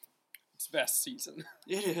vest season.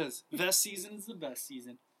 It is. Vest season is the best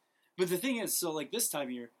season. But the thing is, so like this time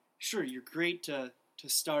of year, sure, you're great to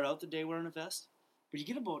start out the day wearing a vest, but you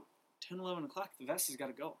get about 10, 11 o'clock, the vest has got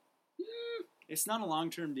to go. It's not a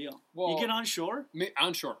long-term deal. Well, you get on shore?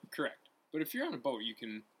 On shore, correct. But if you're on a boat, you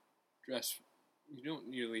can dress. You don't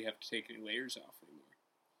nearly have to take any layers off anymore.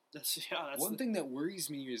 That's One thing that worries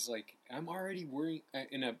me is, like, I'm already wearing,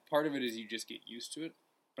 and a part of it is you just get used to it,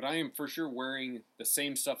 but I am for sure wearing the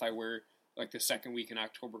same stuff I wear, like, the second week in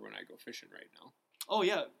October when I go fishing right now. Oh,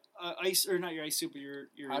 yeah. Not your ice suit, but your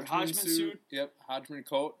Hodgman suit. Yep, Hodgman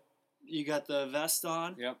coat. You got the vest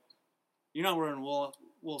on. Yep. You're not wearing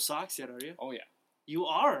wool socks yet, are you? Oh, yeah. You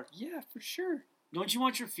are? Yeah, for sure. Don't you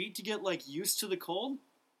want your feet to get, like, used to the cold?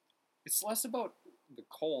 It's less about the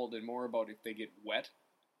cold and more about if they get wet.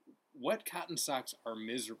 Wet cotton socks are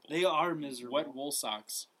miserable. They are miserable. Wet wool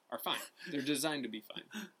socks are fine. They're designed to be fine.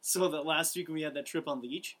 So that last week when we had that trip on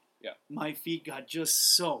Leech, yeah, my feet got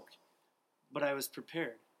just soaked, but I was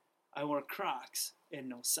prepared. I wore Crocs and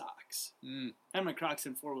no socks. I had my Crocs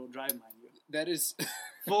in 4-wheel drive, mind you. That is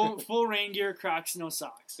full rain gear, Crocs, no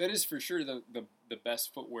socks. That is for sure the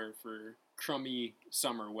best footwear for crummy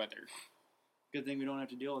summer weather. Good thing we don't have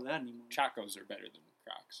to deal with that anymore. Chacos are better than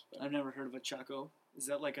Crocs. But I've never heard of a Chaco. Is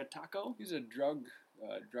that like a taco? He's a drug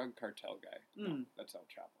cartel guy. No, that's El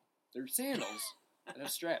Chapo. They're sandals that have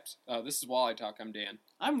straps. This is Walleye Talk. I'm Dan.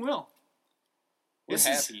 I'm Will. We're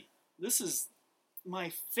happy. This is my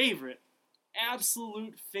favorite,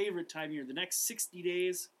 absolute favorite time of year. The next 60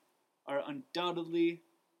 days are undoubtedly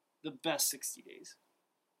the best 60 days.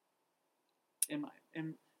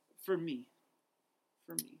 For me.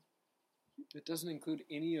 It doesn't include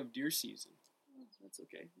any of deer season. That's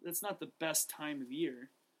okay. That's not the best time of year.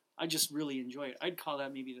 I just really enjoy it. I'd call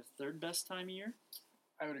that maybe the third best time of year.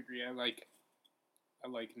 I would agree. I like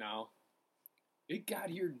now. It got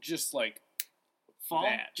here just like fall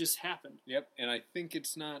that. Just happened. Yep, and I think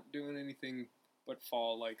it's not doing anything but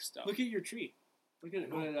fall-like stuff. Look at your tree. Look at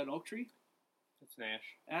an oak tree. It's an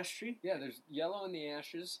ash. Ash tree? Yeah, there's yellow in the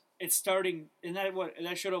ashes. It's starting. And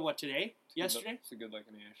that showed up today? Yesterday? It's a good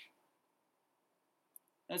looking ash.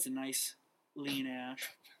 That's a nice lean ash.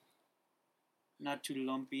 Not too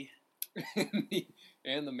lumpy.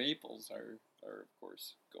 And the maples are of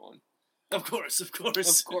course going. Of course. Of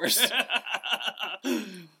course.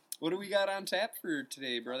 What do we got on tap for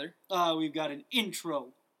today, brother? We've got an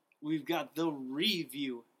intro. We've got the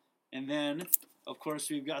review. And then, of course,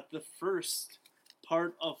 we've got the first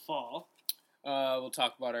part of fall. We'll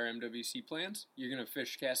talk about our MWC plans. You're going to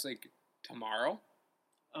fish Cass Lake tomorrow.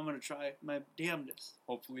 I'm going to try my damnedest.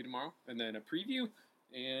 Hopefully tomorrow. And then a preview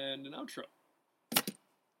and an outro.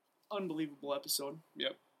 Unbelievable episode.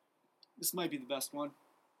 Yep. This might be the best one.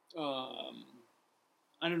 I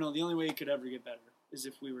don't know. The only way it could ever get better is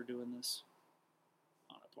if we were doing this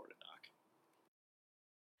on a porta-dock.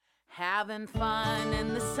 Having fun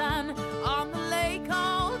in the sun on the lake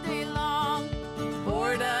all day long.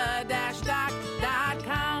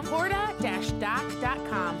 Porta-dock.com.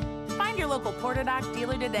 Porta-dock.com. Find your local Porta-Dock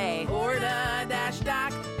dealer today.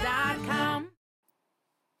 Porta-dock.com.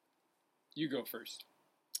 You go first.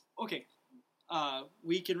 Okay.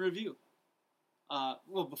 Week in review.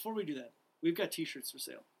 Well, before we do that, we've got t-shirts for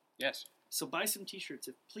sale. Yes. So buy some t-shirts,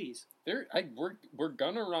 please. We're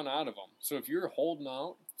gonna run out of them. So if you're holding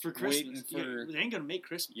out for Christmas, they ain't gonna make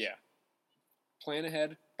Christmas. Yeah. Plan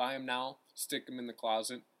ahead. Buy them now. Stick them in the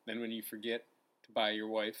closet. Then when you forget to buy your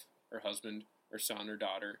wife or husband or son or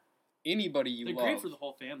daughter, anybody you love. They're great for the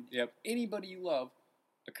whole family. Yep. Anybody you love,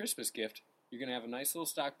 a Christmas gift. You're gonna have a nice little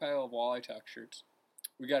stockpile of Walleye Talk shirts.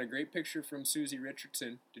 We got a great picture from Susie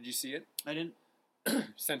Richardson. Did you see it? I didn't.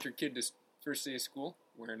 Sent her kid to first day of school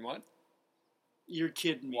wearing what? You're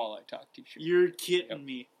kidding me. Walleye Talk t-shirt. You're kidding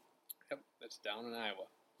me. Yep, that's down in Iowa.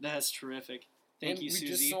 That's terrific. Thank you, Susie.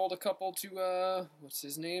 We just sold a couple to, what's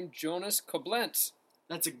his name? Jonas Koblenz.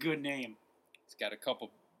 That's a good name. He's got a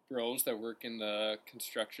couple bros that work in the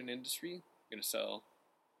construction industry. Gonna sell.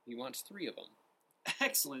 He wants 3 of them.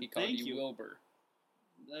 Excellent. He called Thank you. Wilbur.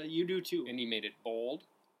 You do too. And he made it bold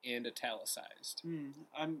and italicized.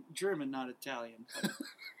 I'm German, not Italian.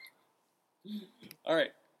 All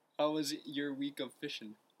right. How was your week of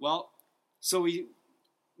fishing? Well, so we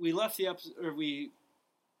left the episode,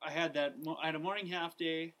 I had a morning half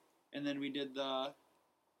day, and then we did so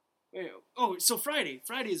Friday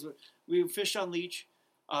is what we fished on Leech.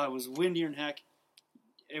 It was windy and heck.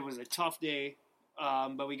 It was a tough day,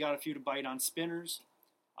 but we got a few to bite on spinners.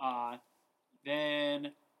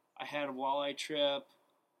 Then I had a walleye trip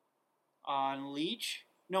on Leech.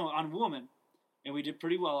 No, on Woman. And we did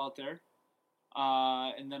pretty well out there.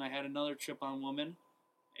 And then I had another trip on Woman.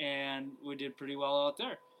 and we did pretty well out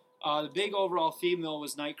there. The big overall theme, though,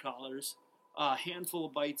 was night crawlers. A handful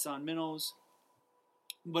of bites on minnows,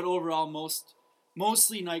 but overall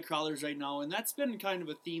mostly night crawlers right now, and that's been kind of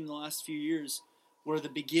a theme the last few years, where the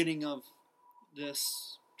beginning of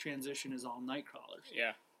this transition is all night crawlers.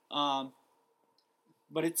 Yeah.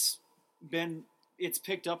 But it's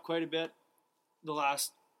picked up quite a bit the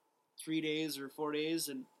last 3 days or 4 days,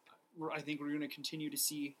 and I think we're going to continue to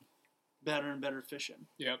see better and better fishing.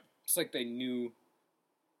 Yep. It's like they knew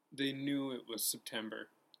it was September.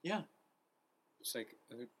 Yeah. It's like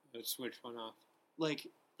a switch went off. Like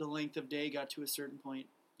the length of day got to a certain point.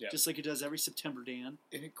 Yeah. Just like it does every September, Dan.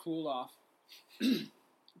 And it cooled off.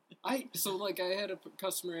 I had a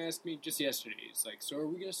customer ask me just yesterday. It's like, so are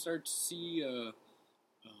we gonna start to see are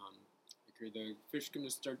the fish gonna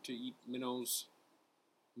start to eat minnows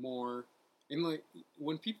more? And like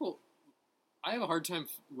when people, I have a hard time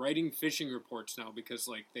writing fishing reports now because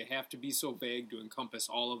like they have to be so vague to encompass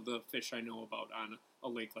all of the fish I know about on a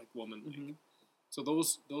lake like Woman Lake. Mm-hmm. So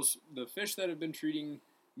the fish that have been treating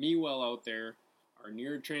me well out there are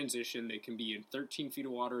near transition. They can be in 13 feet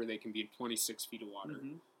of water. They can be in 26 feet of water.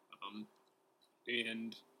 Mm-hmm.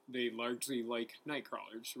 And they largely like night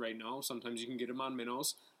crawlers right now. Sometimes you can get them on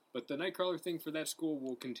minnows. But the night crawler thing for that school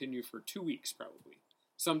will continue for 2 weeks probably.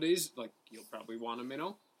 Some days, like, you'll probably want a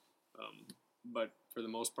minnow. But for the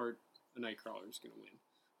most part, a night crawler is going to win.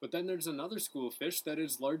 But then there's another school of fish that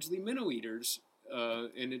is largely minnow eaters.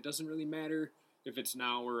 And it doesn't really matter if it's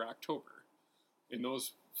now or October. And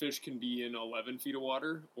those fish can be in 11 feet of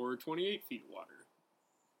water or 28 feet of water.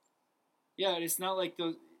 Yeah, it's not like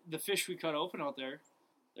the fish we cut open out there.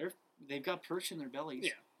 They've got perch in their bellies.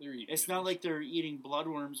 Yeah, they're eating. It's not like they're eating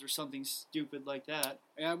bloodworms or something stupid like that.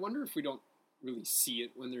 I wonder if we don't really see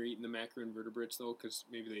it when they're eating the macroinvertebrates, though, because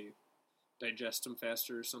maybe they digest them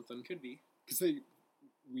faster or something. Could be. Because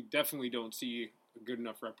we definitely don't see a good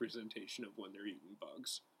enough representation of when they're eating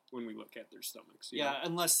bugs when we look at their stomachs. Yeah,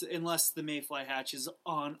 unless the mayfly hatches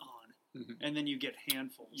on, mm-hmm. and then you get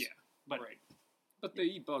handfuls. Yeah, but right. But they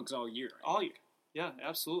eat bugs all year. Right? All year. Yeah,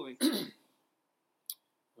 absolutely.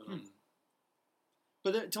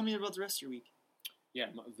 But tell me about the rest of your week. Yeah,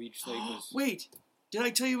 Leech Lake was... Wait, did I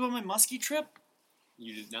tell you about my muskie trip?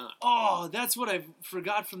 You did not. Oh, that's what I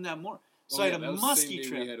forgot from that morning. So I had a muskie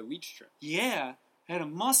trip. We had a leech trip. Yeah, I had a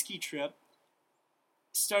muskie trip.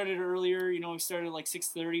 Started earlier, we started at like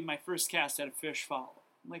 6:30. My first cast had a fish follow.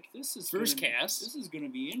 I'm like, this is First cast? This is going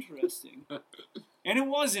to be interesting. And it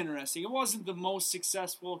was interesting. It wasn't the most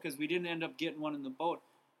successful because we didn't end up getting one in the boat.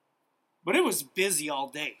 But it was busy all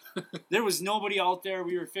day. There was nobody out there.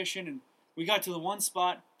 We were fishing, and we got to the one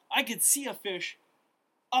spot. I could see a fish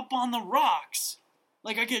up on the rocks.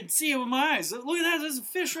 Like, I could see it with my eyes. Look at that. There's a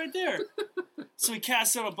fish right there. So we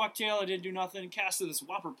cast out a bucktail. I didn't do nothing. Casted this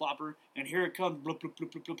whopper plopper, and here it comes. Bloop, bloop,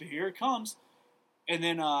 bloop, bloop, bloop. Here it comes. And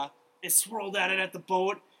then it swirled at it at the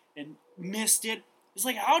boat and missed it. It's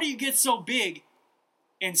like, how do you get so big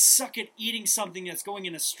and suck at eating something that's going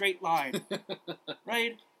in a straight line?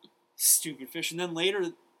 Right? Stupid fish. And then later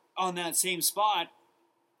on that same spot,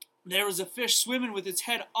 there was a fish swimming with its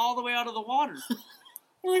head all the way out of the water.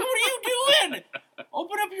 We're like, what are you doing?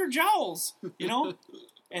 Open up your jowls,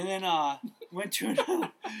 And then went to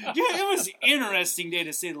another. Yeah, it was an interesting day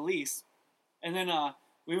to say the least. And then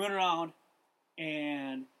we went around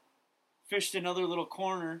and fished another little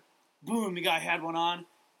corner. Boom, the guy had one on,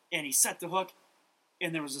 and he set the hook,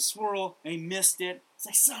 and there was a swirl, and he missed it. It's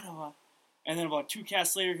like, son of a... And then about 2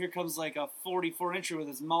 casts later, here comes like a 44-incher with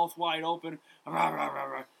his mouth wide open. Rah, rah, rah,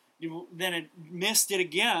 rah. Then it missed it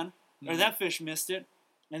again, or that fish missed it.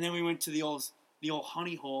 And then we went to the old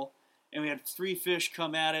honey hole, and we had 3 fish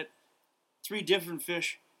come at it, 3 different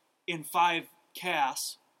fish in 5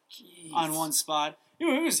 casts. Jeez. On one spot.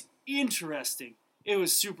 It was interesting. It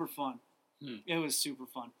was super fun. It was super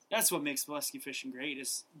fun. That's what makes muskie fishing great,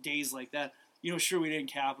 is days like that. Sure, we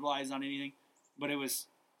didn't capitalize on anything, but it was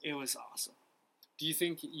awesome. Do you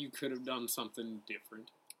think you could have done something different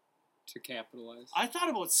to capitalize? I thought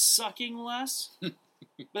about sucking less,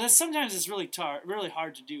 but sometimes it's really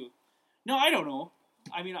hard to do. No, I don't know.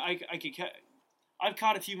 I mean, I've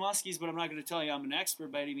caught a few muskies, but I'm not going to tell you I'm an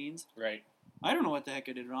expert by any means. Right. I don't know what the heck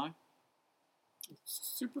I did wrong.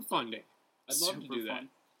 Super fun day. I'd love to do that.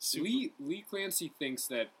 Lee Clancy thinks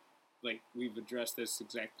that, like, we've addressed this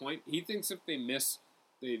exact point. He thinks if they miss,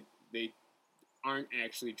 they aren't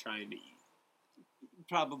actually trying to eat.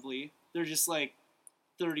 Probably. They're just like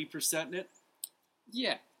 30% in it.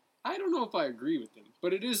 Yeah. I don't know if I agree with him,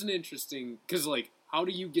 but it is an interesting, because, like, how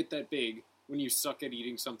do you get that big when you suck at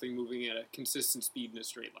eating something moving at a consistent speed in a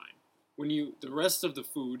straight line? When the rest of the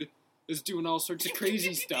food is doing all sorts of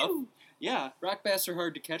crazy stuff. Yeah. Rock bass are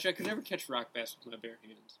hard to catch. I could never catch rock bass with my bare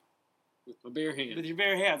hands. With my bare hands. With your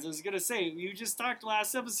bare hands. I was going to say, you just talked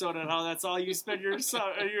last episode on how that's all you spend your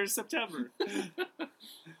September.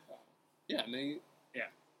 Yeah,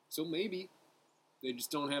 So maybe they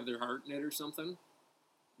just don't have their heart in it or something.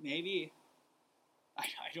 Maybe. I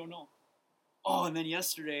don't know. Oh, and then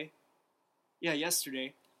yesterday,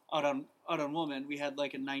 out on Woman, we had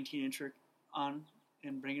like a 19-inch on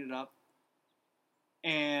and bringing it up.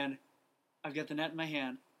 And I've got the net in my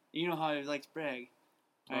hand. You know how I like to brag.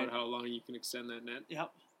 About how long you can extend that net?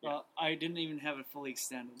 Yep. Yeah. Well, I didn't even have it fully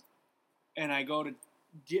extended. And I go to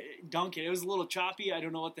dunk it. It was a little choppy. I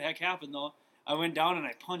don't know what the heck happened, though. I went down and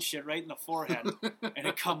I punched it right in the forehead, and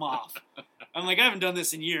it come off. I'm like, I haven't done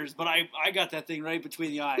this in years, but I got that thing right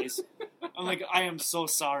between the eyes. I'm like, I am so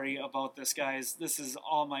sorry about this, guys. This is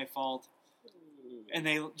all my fault. And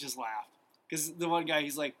they just laughed. Because the one guy,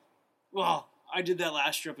 he's like, well, I did that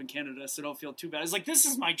last trip in Canada, so don't feel too bad. I was like, this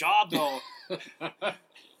is my job, though.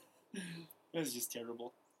 It was just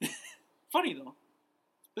terrible. Funny, though.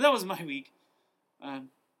 But that was my week.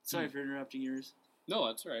 Sorry for interrupting yours. No,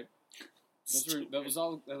 that's all right. That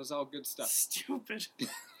was all good stuff. Stupid.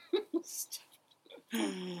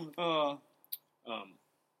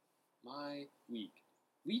 My week.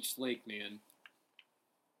 Leech Lake, man.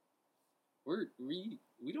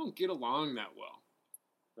 We don't get along that well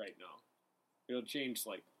right now. It'll change,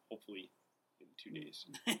 like, hopefully in 2 days.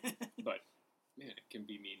 But, man, it can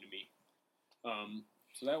be mean to me.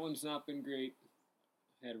 So that one's not been great.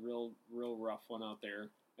 Had a real rough one out there.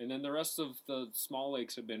 And then the rest of the small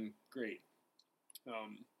lakes have been great,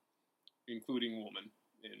 including Woman.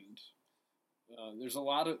 And there's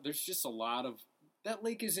just a lot of, that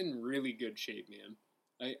lake is in really good shape, man.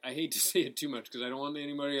 I hate to say it too much because I don't want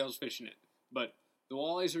anybody else fishing it. But the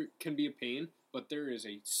walleyes can be a pain, but there is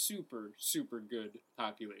a super, super good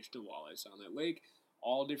population of walleyes on that lake.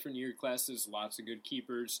 All different year classes, lots of good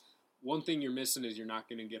keepers. One thing you're missing is you're not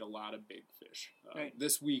going to get a lot of big fish. Right.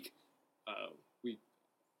 This week,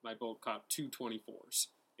 my boat caught 2 24s,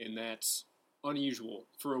 and that's unusual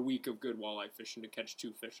for a week of good walleye fishing to catch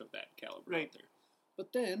 2 fish of that caliber out there.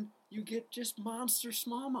 But then you get just monster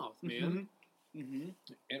smallmouth, man. Mm-hmm.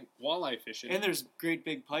 And walleye fishing. And there's great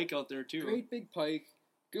big pike out there, too. Great big pike,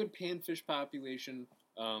 good panfish population.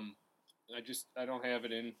 I don't have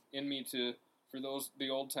it in me for the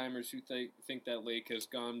old timers who think that lake has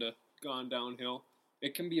gone downhill.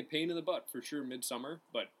 It can be a pain in the butt for sure midsummer,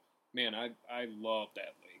 but man, I love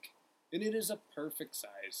that lake. And it is a perfect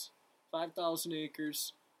size. 5,000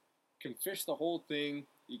 acres. Can fish the whole thing.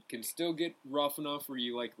 You can still get rough enough where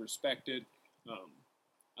you respect it.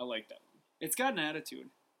 I like that one. It's got an attitude.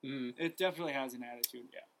 Mm-hmm. It definitely has an attitude.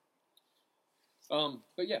 Yeah.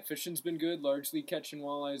 But yeah, fishing's been good. Largely catching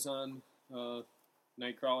walleyes on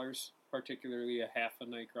night crawlers, particularly a half a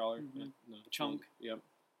night crawler. Mm-hmm. Chunk. Yep.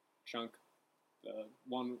 Chunk.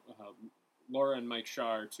 Laura and Mike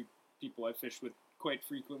Shaw are 2 people I fish with quite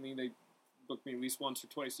frequently. They book me at least once or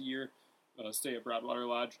twice a year. Stay at Broadwater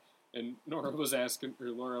Lodge. And Laura was asking for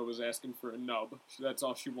a nub. That's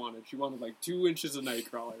all she wanted. She wanted 2 inches of night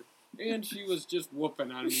crawler. And she was just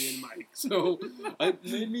whooping on me and Mike. So it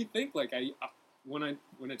made me think when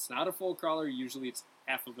it's not a full crawler, usually it's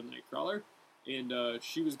half of a night crawler. And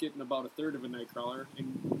she was getting about a third of a night crawler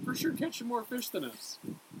and for sure catching more fish than us.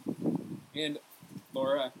 And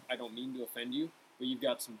Laura, I don't mean to offend you, but you've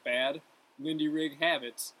got some bad Lindy rig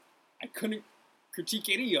habits. I couldn't critique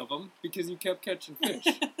any of them because you kept catching fish.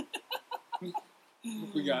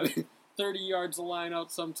 We got 30 yards of line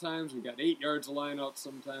out sometimes. We got 8 yards of line out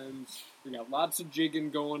sometimes. We got lots of jigging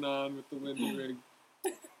going on with the Lindy rig.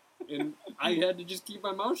 And I had to just keep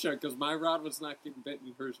my mouth shut because my rod was not getting bit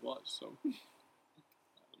and hers was. So,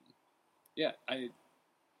 yeah,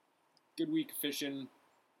 good week of fishing.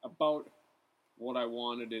 About what I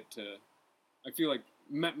wanted it to, I feel like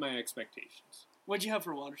met my expectations. What'd you have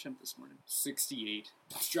for water temp this morning? 68.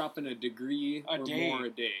 It's dropping a degree or more a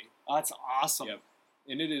day. Oh, that's awesome. Yep.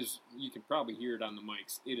 And it is, you can probably hear it on the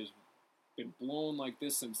mics. It has been blowing like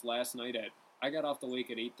this since last night I got off the lake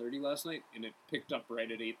at 8:30 last night, and it picked up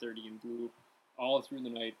right at 8:30 and blew all through the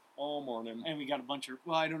night, all morning. And we got a bunch of,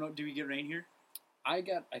 well, I don't know, do we get rain here? I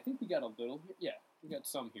think we got a little here. Yeah, we got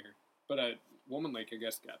some here. But Woman Lake, I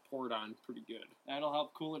guess, got poured on pretty good. That'll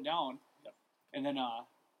help cool it down. Yep. And then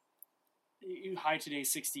high today,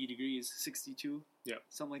 60 degrees, 62. Yep.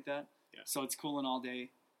 Something like that. Yeah. So it's cooling all day.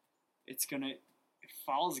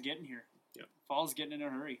 Fall's getting here. Yep. Fall's getting in a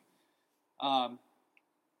hurry.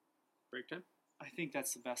 Break time? I think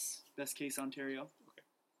that's the best case Ontario. Okay.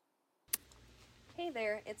 Hey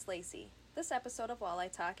there, it's Lacey. This episode of Walleye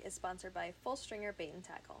Talk is sponsored by Full Stringer Bait and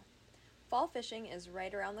Tackle. Fall fishing is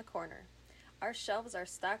right around the corner. Our shelves are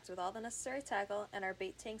stocked with all the necessary tackle, and our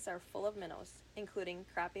bait tanks are full of minnows, including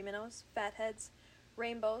crappie minnows, fatheads,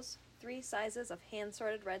 rainbows, 3 sizes of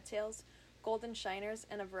hand-sorted redtails, golden shiners,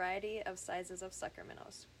 and a variety of sizes of sucker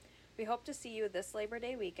minnows. We hope to see you this Labor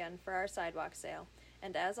Day weekend for our sidewalk sale,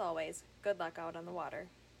 and as always, good luck out on the water.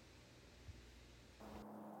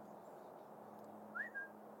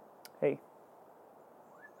 Hey.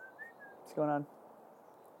 What's going on?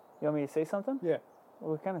 You want me to say something? Yeah.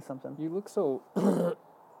 What kind of something? You look so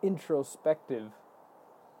introspective.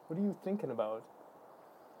 What are you thinking about?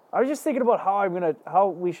 I was just thinking about how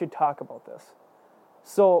we should talk about this.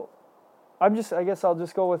 So, I guess I'll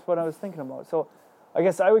just go with what I was thinking about. So, I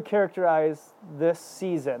guess I would characterize this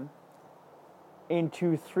season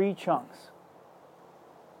into 3 chunks.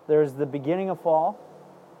 There's the beginning of fall,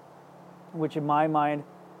 which in my mind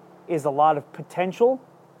is a lot of potential,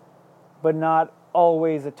 but not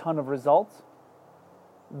always a ton of results.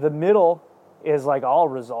 The middle is like all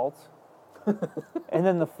results. And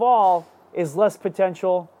then the fall is less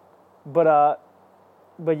potential, but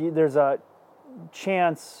there's a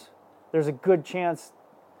chance, there's a good chance.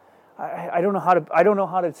 I don't know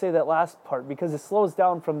how to say that last part because it slows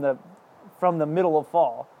down from the middle of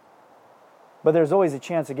fall. But there's always a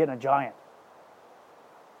chance of getting a giant.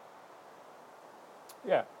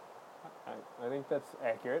 Yeah, I think that's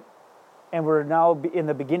accurate. And we're now in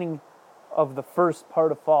the beginning of the first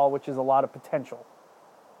part of fall, which is a lot of potential.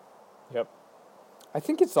 Yep. I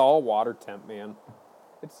think it's all water temp, man.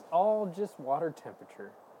 It's all just water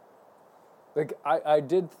temperature. Like, I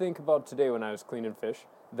did think about today when I was cleaning fish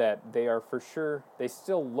that they are for sure, they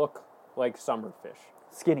still look like summer fish.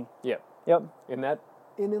 Skinny. Yep. Yep. And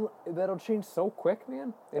that'll change so quick,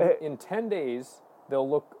 man. In 10 days, they'll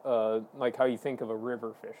look like how you think of a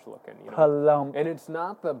river fish looking. You know? Plump. And it's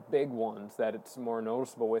not the big ones that it's more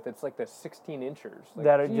noticeable with. It's like the 16 inchers. Like,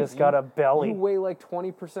 that it just got a belly. You weigh like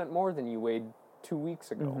 20% more than you weighed 2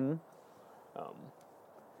 weeks ago. Mm-hmm.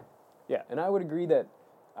 Yeah, and I would agree that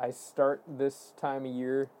I start this time of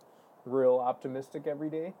year real optimistic every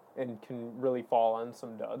day and can really fall on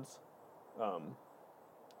some duds.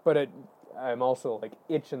 But I'm also like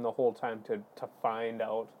itching the whole time to find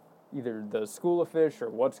out either the school of fish or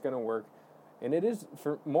what's going to work. And it is,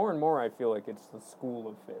 for more and more, I feel like it's the school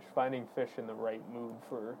of fish, finding fish in the right mood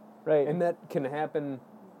for. Right. And that can happen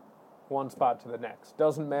one spot to the next.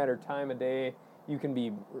 Doesn't matter time of day. You can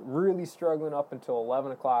be really struggling up until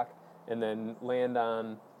 11 o'clock and then land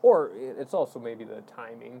on, or it's also maybe the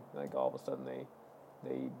timing, like all of a sudden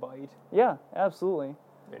they bite. Yeah, absolutely.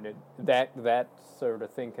 And that sort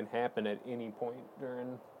of thing can happen at any point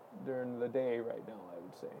during the day right now, I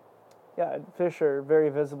would say. Yeah, fish are very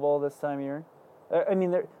visible this time of year. I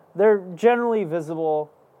mean, they're generally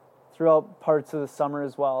visible throughout parts of the summer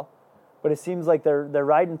as well, but it seems like they're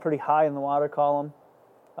riding pretty high in the water column,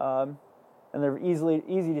 and they're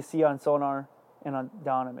easy to see on sonar and on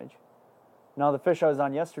down image. Now the fish I was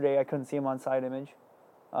on yesterday, I couldn't see them on side image.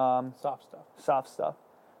 Soft stuff,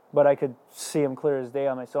 but I could see them clear as day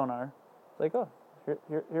on my sonar. It's like, oh,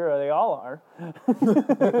 here they all are.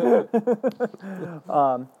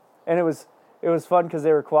 And it was fun because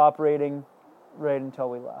they were cooperating right until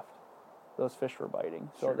we left. Those fish were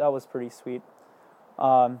biting, so Sure. that was pretty sweet.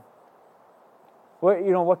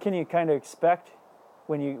 What can you kind of expect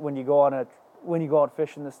when you go out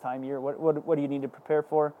fishing this time of year? What do you need to prepare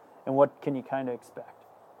for, and what can you kind of expect?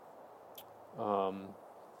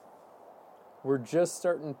 We're just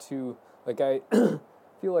starting to, like, I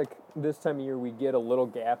feel like this time of year we get a little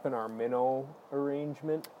gap in our minnow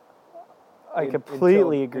arrangement. I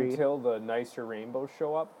completely agree. Until the nicer rainbows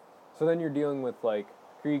show up. So then you're dealing with, like,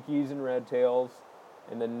 creekies and red tails,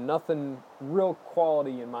 and then nothing real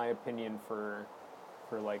quality, in my opinion, for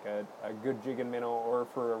like a good jig and minnow, or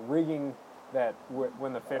for a rigging that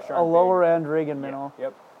when the fish are a lower end rig and minnow. Yeah,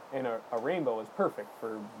 yep. And a rainbow is perfect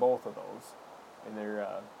for both of those. And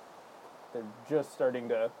they're just starting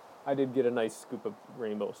to. I did get a nice scoop of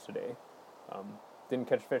rainbows today. Didn't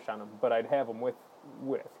catch fish on them, but I'd have them with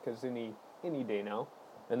because any day now.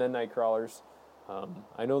 And then night crawlers.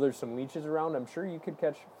 I know there's some leeches around. I'm sure you could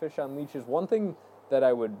catch fish on leeches. One thing that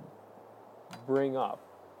I would bring up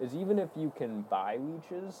is even if you can buy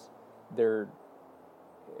leeches, they're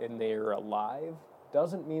alive,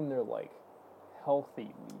 doesn't mean they're like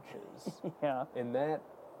healthy leeches. Yeah. And that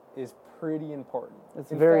is pretty important.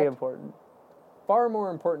 It's In very fact, important. Far more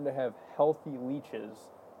important to have healthy leeches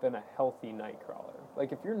than a healthy night crawler.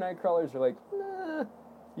 Like if your night crawlers are like, nah,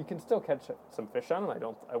 you can still catch some fish on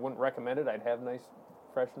them. I wouldn't recommend it. I'd have nice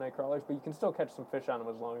fresh night crawlers, but you can still catch some fish on them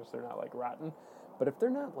as long as they're not like rotten. But if they're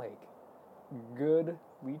not like good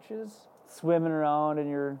leeches, Swimming around and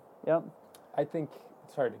you're, yep. I think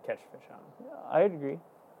it's hard to catch fish on them. I would agree.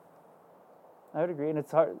 And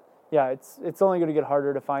it's hard. Yeah, it's only going to get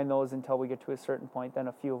harder to find those until we get to a certain point. Then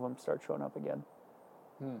a few of them start showing up again.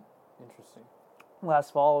 Interesting.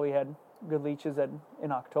 Last fall we had good leeches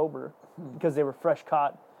in October because they were fresh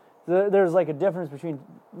caught. There's like a difference between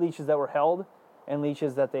leeches that were held and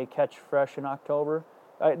leeches that they catch fresh in October.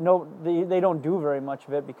 No, they don't do very much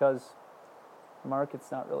of it because the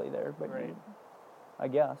market's not really there. But Right. I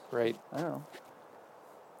guess. Right. I don't know.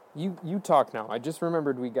 You talk now. I just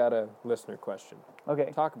remembered we got a listener question.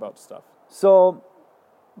 Okay. Talk about stuff. So,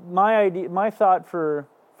 my thought for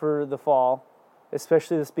the fall,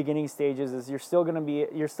 especially this beginning stages, is you're still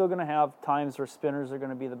gonna have times where spinners are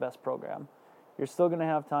gonna be the best program. You're still gonna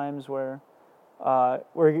have times where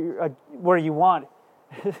you want,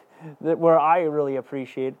 where I really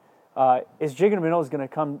appreciate, is jig and minnow is gonna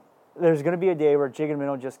come. There's gonna be a day where jig and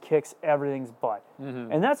minnow just kicks everything's butt,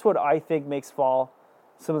 and that's what I think makes fall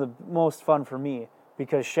some of the most fun for me,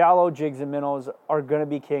 because shallow jigs and minnows are going to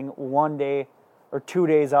be king one day or 2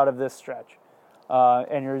 days out of this stretch.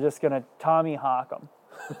 And you're just going to Tommy hawk them.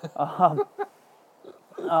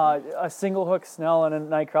 A single hook snell and a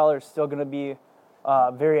night crawler is still going to be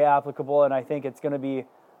very applicable, and I think it's going to be,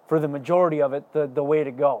 for the majority of it, the way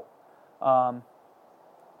to go.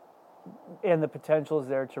 And the potential is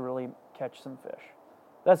there to really catch some fish.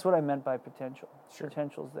 That's what I meant by potential. Sure.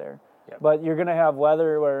 Potential's there. Yep. But you're going to have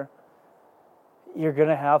weather where you're going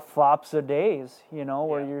to have flops of days,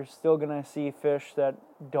 where you're still going to see fish that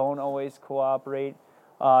don't always cooperate.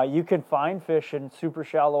 You can find fish in super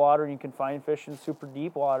shallow water, and you can find fish in super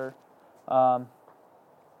deep water. But,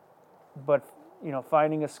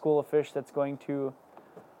 finding a school of fish that's going to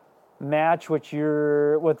match what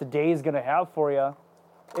the day is going to have for you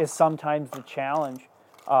is sometimes the challenge.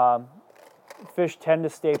 Fish tend to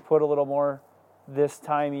stay put a little more this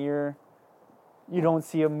time of year. You don't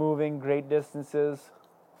see them moving great distances.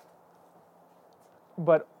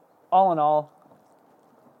 But all in all,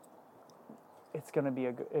 it's going to be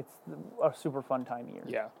it's a super fun time of year.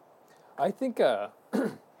 Yeah. I think,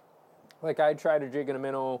 like I tried to jig in a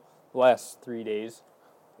minnow the last 3 days,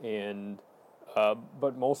 and,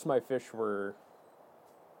 but most of my fish were,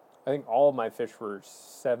 I think all of my fish were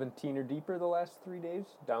 17 or deeper the last 3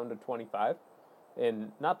 days, down to 25.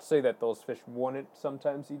 And not to say that those fish wouldn't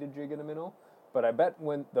sometimes eat a jig and a minnow, but I bet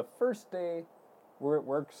when the first day where it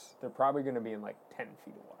works, they're probably going to be in like 10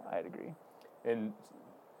 feet of water. I'd agree. And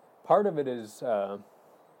part of it is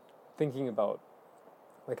thinking about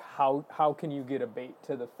like how can you get a bait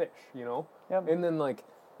to the fish, Yep. And then like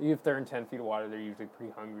if they're in 10 feet of water, they're usually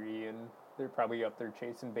pretty hungry and they're probably up there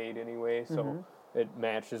chasing bait anyway, so it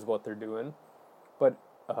matches what they're doing. But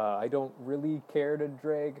I don't really care to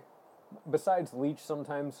drag. Besides leech,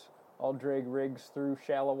 sometimes I'll drag rigs through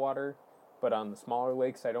shallow water, but on the smaller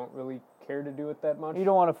lakes, I don't really care to do it that much. You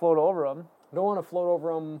don't want to float over them. Don't want to float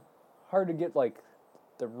over them. Hard to get like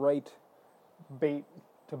the right bait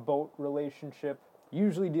to boat relationship.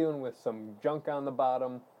 Usually dealing with some junk on the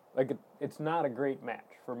bottom. Like it's not a great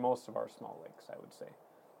match for most of our small lakes, I would say.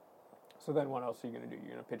 So then what else are you going to do?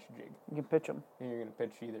 You're going to pitch a jig. You can pitch them. And you're going to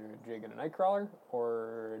pitch either a jig and a night crawler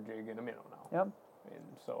or a jig and a minnow now. Yep.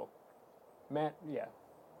 And so,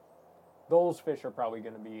 those fish are probably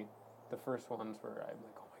going to be the first ones where I'm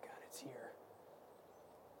like, oh my God, it's here.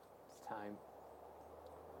 It's time.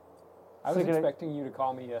 I was expecting you to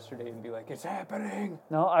call me yesterday and be like, it's happening.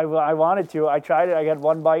 No, I wanted to. I tried it. I got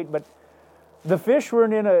one bite, but the fish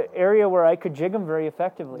weren't in an area where I could jig them very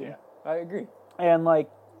effectively. Yeah, I agree. And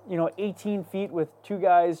 18 feet with two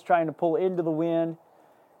guys trying to pull into the wind,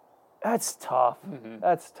 that's tough.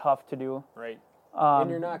 That's tough to do. Right. And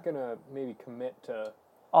you're not going to maybe commit to...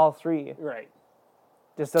 all three. Right.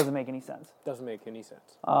 Just doesn't make any sense. Doesn't make any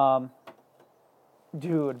sense.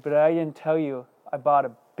 Dude, but I didn't tell you, I bought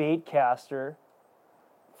a bait caster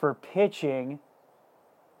for pitching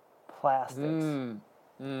plastics.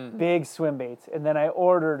 Big swim baits. And then I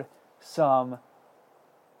ordered some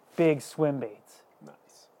big swim baits.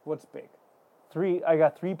 Nice. What's big? I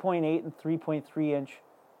got 3.8 and 3.3 inch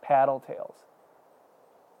paddle tails.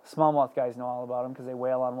 Smallmouth guys know all about them because they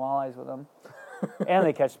whale on walleyes with them. And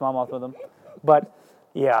they catch smallmouth with them. But,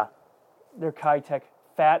 yeah, they're Kitech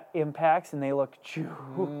fat impacts, and they look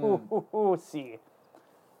juicy.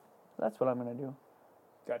 That's what I'm going to do.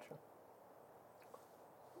 Gotcha.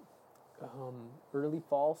 Early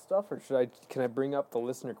fall stuff, or can I bring up the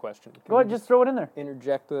listener question? Go ahead, just throw it in there.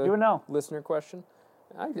 Interject the Do it now. listener question.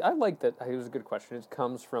 I like that. It was a good question. It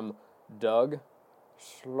comes from Doug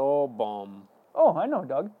Slowbaum. Oh, I know,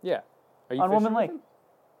 Doug. Yeah. Are you On fishing Woman with Lake. him?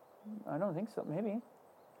 I don't think so. Maybe.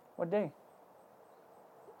 What day?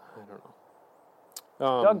 I don't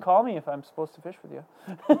know. Doug, call me if I'm supposed to fish with you.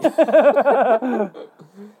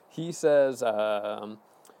 He says, could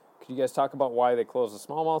you guys talk about why they closed the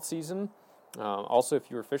smallmouth season? Also, if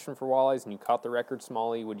you were fishing for walleyes and you caught the record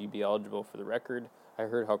smallie, would you be eligible for the record? I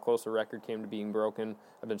heard how close the record came to being broken.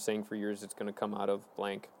 I've been saying for years it's going to come out of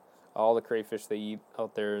blank. All the crayfish they eat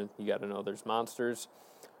out there, you got to know there's monsters.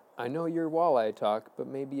 I know your walleye talk, but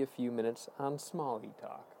maybe a few minutes on smallie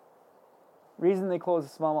talk. Reason they close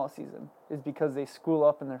the smallmouth season is because they school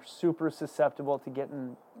up and they're super susceptible to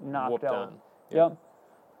getting knocked Whooped out. on. Yep.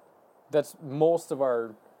 That's most of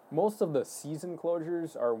the season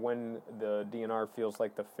closures are when the DNR feels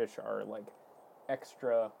like the fish are like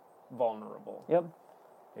extra vulnerable. Yep.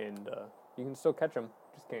 And you can still catch them,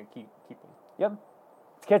 just can't keep them. Yep.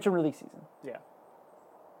 It's catch and release season. Yeah.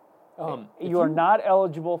 You are not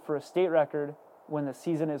eligible for a state record when the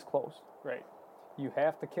season is closed. Right. You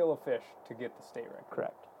have to kill a fish to get the state record.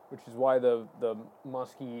 Correct. Which is why the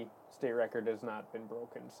muskie state record has not been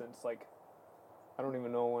broken since, like, I don't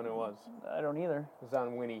even know when it was. I don't either. It was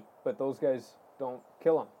on Winnie. But those guys don't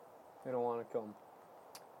kill them. They don't want to kill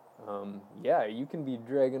them. Yeah, you can be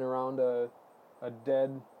dragging around a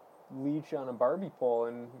dead leech on a Barbie pole,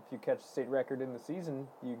 and if you catch the state record in the season,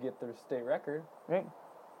 you get the state record. Right.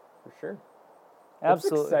 For sure.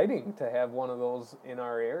 Absolutely. It's exciting to have one of those in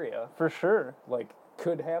our area. For sure. Like,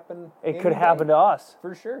 could happen. It any could happen day. to us.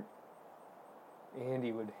 For sure.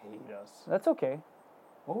 Andy would hate us. That's okay.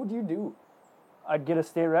 What would you do? I'd get a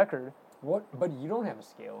state record. What? But you don't have a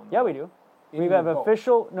scale in the Yeah, boat. we do. In We your have boat.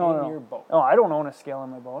 official. In No. your boat. No, I don't own a scale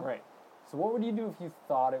in my boat. Right. So what would you do if you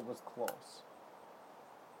thought it was close?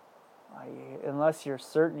 Unless you're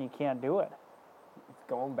certain you can't do it. It's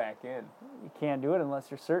going back in. You can't do it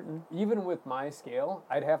unless you're certain. Even with my scale,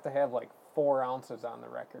 I'd have to have like 4 ounces on the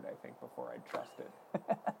record, I think, before I'd trust it.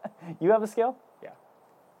 You have a scale? Yeah.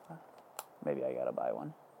 Maybe I gotta buy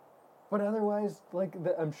one. But otherwise, like,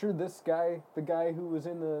 I'm sure this guy, the guy who was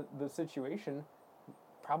in the situation,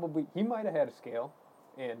 probably, he might have had a scale,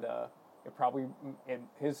 and and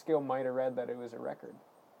his scale might have read that it was a record.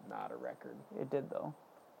 Not a record. It did though.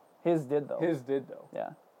 His did though. His did, though. Yeah.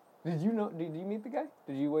 Did you meet the guy?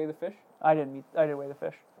 Did you weigh the fish? I didn't weigh the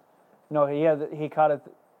fish. No, he caught it.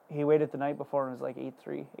 He weighed it the night before and it was like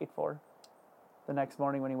 8.3, 8.4. The next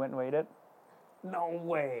morning when he went and weighed it. No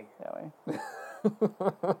way. That way.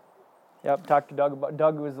 Yep. Talked to Doug about.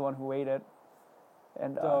 Doug was the one who weighed it.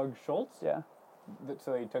 And Doug Schultz? Yeah.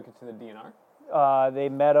 So he took it to the DNR? They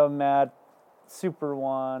met him at Super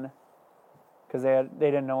One because they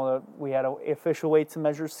didn't know that we had an official weights and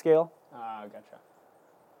measures scale. Ah, gotcha.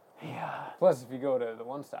 Yeah. Plus, if you go to the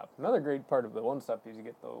One Stop, another great part of the One Stop is you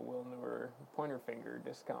get the Will Newer pointer finger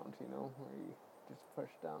discount, you know, where you just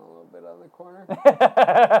push down a little bit on the corner.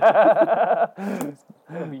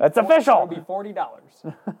 That's official. It'll be $40.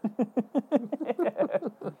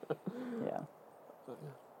 Yeah.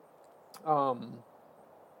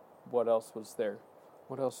 What else was there?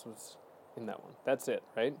 What else was in that one? That's it,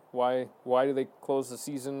 right? Why do they close the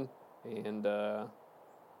season? And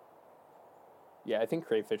yeah, I think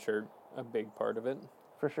crayfish are a big part of it.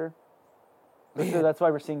 For sure. For sure. That's why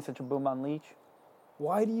we're seeing such a boom on leech.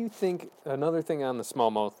 Why do you think, another thing on the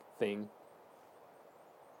smallmouth thing,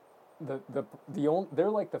 they're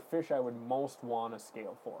like the fish I would most want a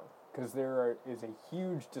scale for, because there is a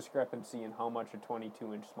huge discrepancy in how much a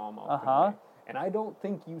 22-inch smallmouth can weigh. And I don't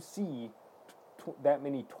think you see that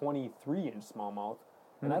many 23-inch smallmouth,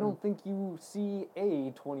 and I don't think you see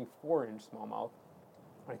a 24-inch smallmouth.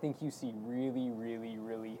 I think you see really, really,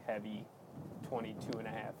 really heavy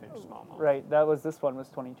 22.5-inch smallmouth. Right. This one was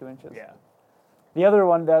 22 inches. Yeah. The other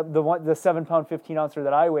one, the 7-pound 15-ouncer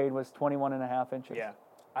that I weighed was 21.5 inches. Yeah.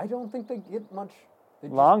 I don't think they get much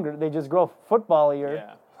longer. They just grow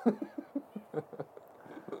footballier. Yeah.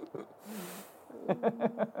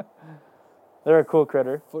 They're a cool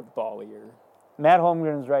critter. Footballier. Matt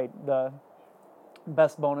Holmgren's right. The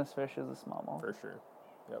best bonus fish is a smallmouth. For sure.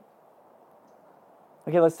 Yep.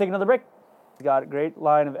 Okay, let's take another break. We've got a great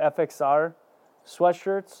line of FXR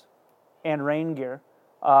sweatshirts and rain gear.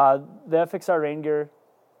 The FXR rain gear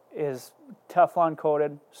is Teflon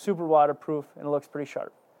coated, super waterproof, and it looks pretty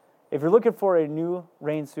sharp. If you're looking for a new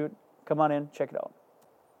rain suit, come on in, check it out.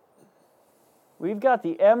 We've got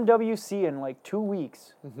the MWC in like 2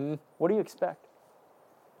 weeks. Mm-hmm. What do you expect?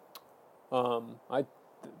 I'm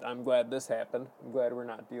glad this happened. I'm glad we're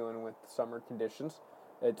not dealing with summer conditions.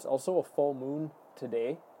 It's also a full moon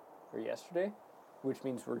today, or yesterday, which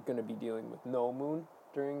means we're going to be dealing with no moon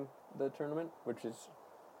during the tournament, which is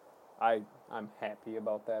I'm happy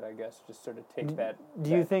about that. I guess just sort of take that. Do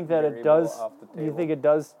you think that it variable does? off the Do you table. think it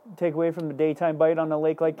does take away from the daytime bite on a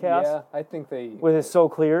lake like Cass? Yeah, I think they. With it so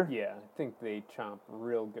clear. Yeah, I think they chomp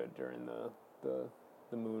real good during the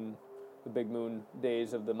moon, the big moon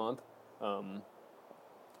days of the month.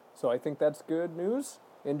 So I think that's good news.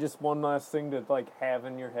 And just one last thing to like have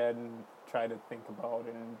in your head and try to think about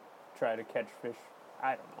and try to catch fish.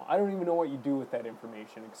 I don't know. I don't even know what you do with that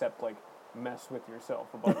information except like mess with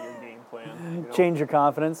yourself about your game plan. You know? Change your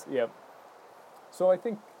confidence. Yep. So I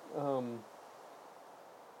think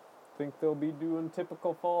they'll be doing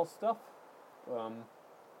typical fall stuff.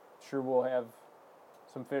 Sure, we'll have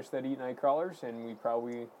some fish that eat night crawlers, and we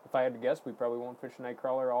probably, if I had to guess, we probably won't fish a night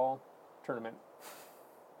crawler all tournament.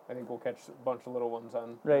 I think we'll catch a bunch of little ones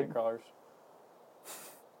on Right. night crawlers,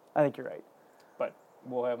 I think you're right. but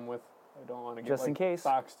we'll have them with. I don't want to get Just in case.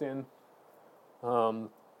 boxed in.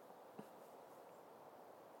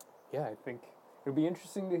 Yeah, I think it'll be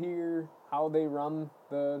interesting to hear how they run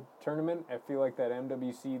the tournament. I feel like that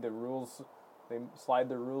MWC, the rules, they slide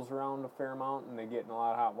the rules around a fair amount, and they get in a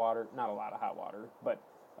lot of hot water. Not a lot of hot water, but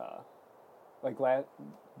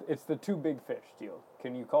it's the two big fish deal.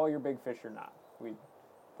 Can you call your big fish or not?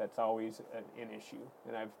 That's always an issue,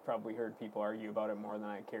 and I've probably heard people argue about it more than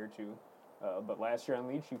I care to. But last year on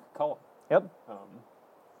Leech, you could call them. Yep.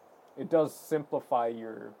 It does simplify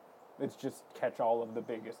your. It's just catch all of the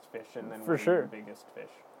biggest fish and then For weigh sure. your biggest fish.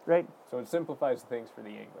 Right. So it simplifies things for the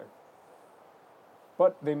angler.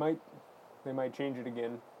 But they might change it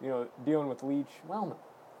again. You know, dealing with Leech. Well, no,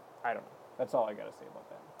 I don't know. That's all I got to say about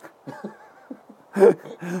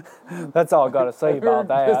that. That's all I got to say about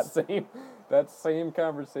that. That same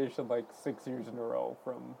conversation like 6 years in a row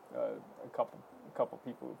from a couple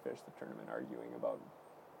people who fished the tournament arguing about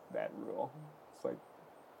that rule. It's like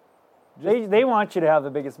They want you to have the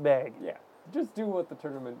biggest bag. yeah, just do what the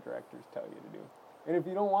tournament directors tell you to do, and if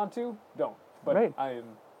you don't want to, don't. But Right. I'm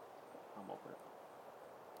over it.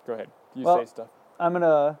 Go ahead, you Well, say stuff. I'm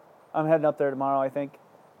heading up there tomorrow, I think,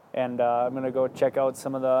 and I'm gonna go check out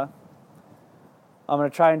some of the. I'm gonna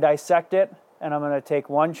try and dissect it, and I'm gonna take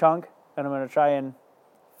one chunk, and I'm gonna try and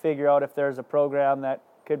figure out if there's a program that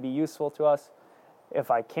could be useful to us.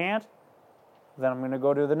 If I can't, then I'm gonna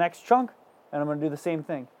go to the next chunk, and I'm gonna do the same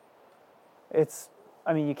thing.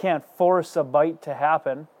 You can't force a bite to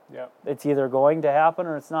happen. Yeah. It's either going to happen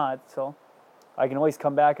or it's not. So I can always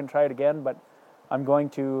come back and try it again, but I'm going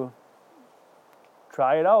to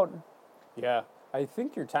try it out. Yeah, I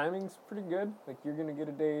think your timing's pretty good. Like you're gonna get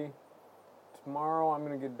a day tomorrow. I'm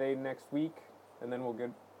gonna get a day next week, and then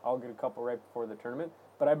I'll get a couple right before the tournament.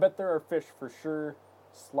 But I bet there are fish for sure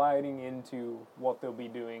sliding into what they'll be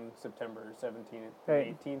doing September 17th Right.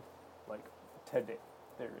 and 18th, like today.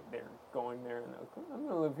 They're going there, and they're like, I'm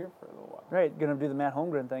gonna live here for a little while. Right, gonna do the Matt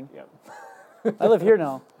Holmgren thing. Yeah. I live here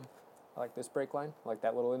now. I like this brake line. I like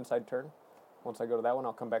that little inside turn. Once I go to that one,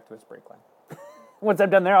 I'll come back to this brake line. Once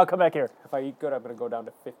I'm done there, I'll come back here. If I eat good, I'm going to go down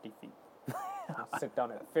to 50 feet. I'll sit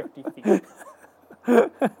down at 50 feet.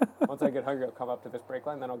 Once I get hungry, I'll come up to this brake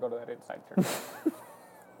line, then I'll go to that inside turn.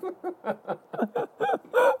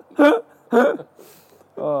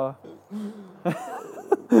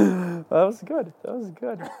 That was good.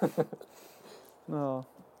 No,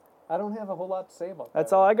 I don't have a whole lot to say about that.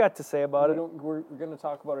 that's all I got to say about it. We're going to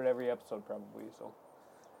talk about it every episode probably, so.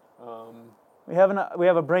 We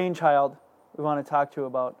have a brainchild we want to talk to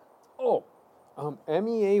about.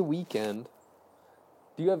 MEA weekend.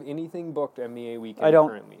 Do you have anything booked MEA weekend I don't.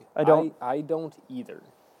 currently? I don't. I don't either.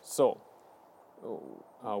 So,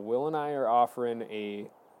 Will and I are offering a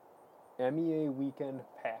MEA weekend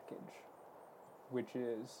package, which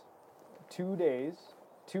is 2 days,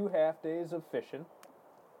 2 half days of fishing,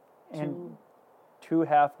 And 2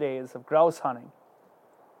 half days of grouse hunting.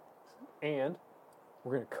 and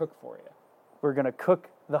we're going to cook for you. We're gonna cook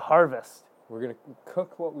the harvest. We're going to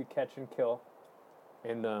cook what we catch and kill,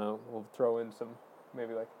 and we'll throw in some,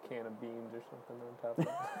 maybe like a can of beans or something on top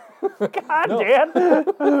of it. God, No.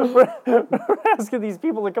 Dan, we're asking these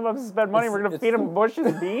people to come up and spend money. We're gonna feed them bushes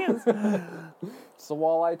and beans. It's the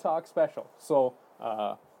Walleye Talk special. So,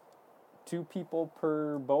 2 people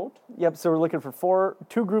per boat. Yep. So we're looking for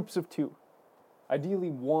 2 groups of 2,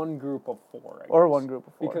 Ideally, 1 group of 4. or 1 group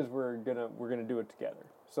of 4. because we're gonna do it together.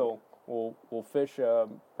 So we'll fish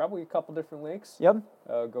probably a couple different lakes. Yep.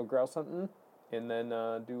 Go grouse hunting, and then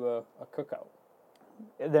do a cookout.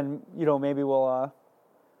 And then maybe we'll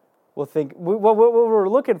think. What we're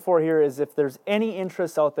looking for here is if there's any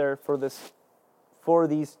interest out there for these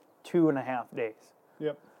 2.5 days.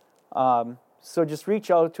 Yep. So just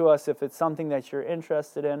reach out to us if it's something that you're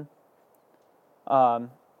interested in. And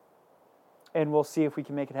we'll see if we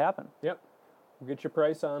can make it happen. Yep. We'll get your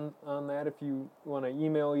price on that if you want to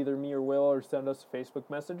email either me or Will or send us a Facebook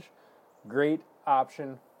message. Great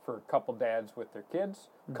option for a couple dads with their kids,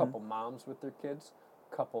 a couple moms with their kids,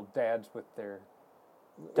 a couple dads with their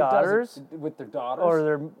Daughters? with their daughters, Or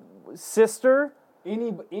their sister.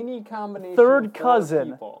 any combination. Third of 4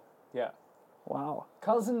 cousin. people. Yeah. Wow.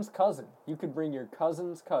 Cousin's cousin. You could bring your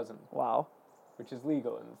cousin's cousin, Wow. which is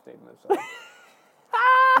legal in the state of Minnesota.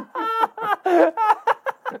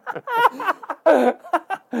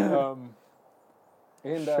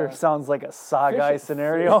 And Sure sounds like a sockeye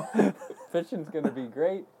scenario. fishing's going to be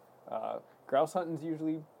great. Grouse hunting's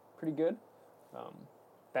usually pretty good.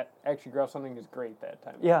 Grouse hunting is great that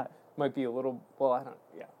time. Yeah. Might be a little, well, I don't,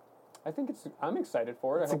 yeah. I'm excited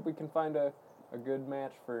for it. I hope we can find a good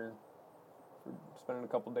match for spending a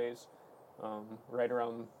couple days right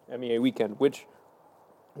around MEA weekend, which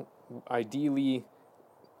ideally,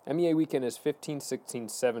 MEA weekend is 15, 16,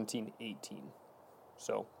 17, 18.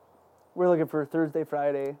 So We're looking for Thursday,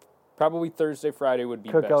 Friday, probably Thursday, Friday would be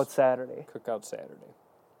cookout best. Saturday. Cookout Saturday.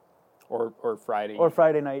 Or Friday. Or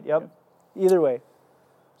Friday night, yep. Either way,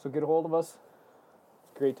 So get a hold of us.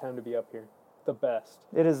 Great time to be up here. The best.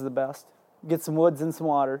 it is the best. Get some woods and some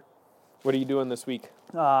water. What are you doing this week?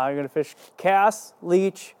 I'm going to fish Cass,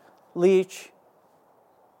 Leech,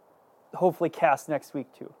 hopefully Cass next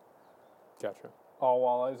week too. Gotcha. All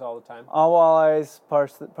walleyes all the time? All walleyes,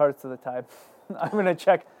 parts of the time. I'm gonna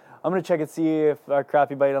check and see if our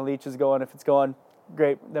crappie bite on Leech is going. If it's going,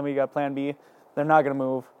 great. Then we got plan B. They're not gonna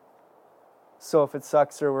move. So if it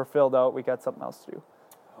sucks or we're filled out, we got something else to do.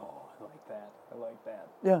 Oh, I like that. I like that.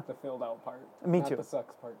 Yeah. The filled out part. Me not too. the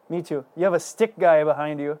sucks part. Me too. You have a stick guy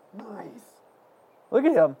behind you. Nice. Look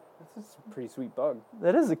at him. This is a pretty sweet bug.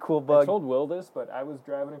 That is a cool I bug. told Will this, but I was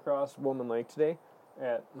driving across Woman Lake today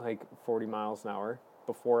at like 40 miles an hour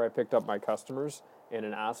before I picked up my customers, and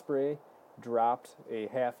an osprey dropped a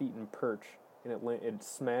half-eaten perch, and it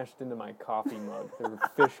smashed into my coffee mug. There were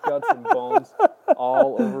fish guts and bones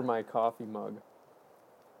all over my coffee mug.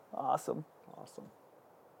 Awesome. Awesome.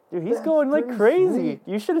 Dude, he's That's going like pretty crazy. sweet.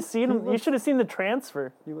 You should have seen him. You looks- should have seen the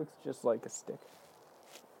transfer. He looks just like a stick.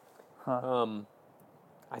 Huh.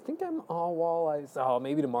 I think I'm all walleyes. Oh,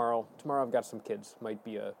 maybe tomorrow. Tomorrow I've got some kids. Might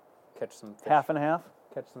be a catch some fish. Half and a half.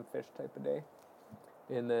 Catch some fish type of day.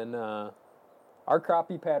 And then our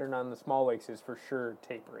crappie pattern on the small lakes is for sure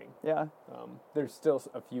tapering. Yeah. There's still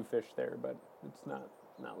a few fish there, but it's not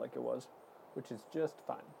like it was, which is just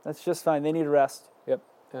fine. That's just fine. They need a rest. Yep.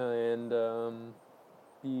 And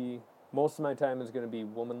most of my time is going to be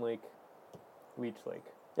Woman Lake, Leech Lake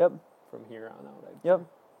Yep. from here on out. I'd Yep. say.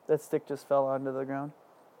 That stick just fell onto the ground.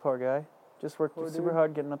 Poor guy. Just worked Poor super dude.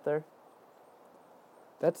 hard getting up there.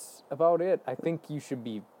 That's about it. I think you should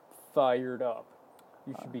be fired up.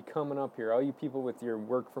 You should be coming up here. All you people with your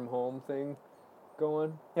work from home thing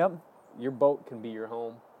going, Yep. your boat can be your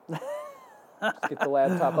home. Just get the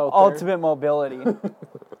laptop out Ultimate mobility.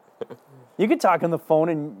 You could talk on the phone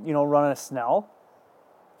and, run a Snell.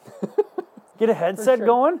 Get a there. headset sure,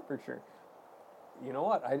 going. For sure. You know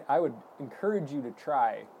what? I would encourage you to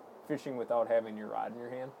try fishing without having your rod in your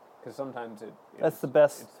hand, because sometimes That's the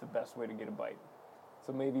best. It's the best way to get a bite.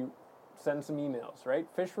 So maybe send some emails, right?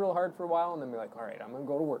 Fish real hard for a while, and then be like, all right, I'm going to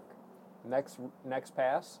go to work. Next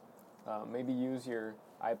pass, maybe use your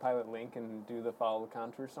iPilot link and do the follow the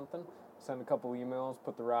contour or something. Send a couple emails,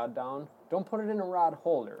 put the rod down. Don't put it in a rod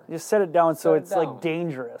holder. Just set it down so Set it it's down. like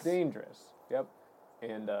dangerous. Dangerous. Yep.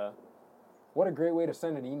 And what a great way to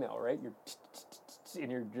send an email, right? And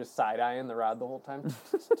you're just side-eyeing the rod the whole time.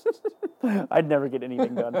 I'd never get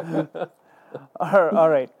anything done. All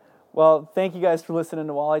right. Well, thank you guys for listening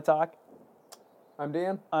to Walleye Talk. I'm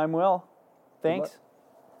Dan. I'm Will. Thanks. luck.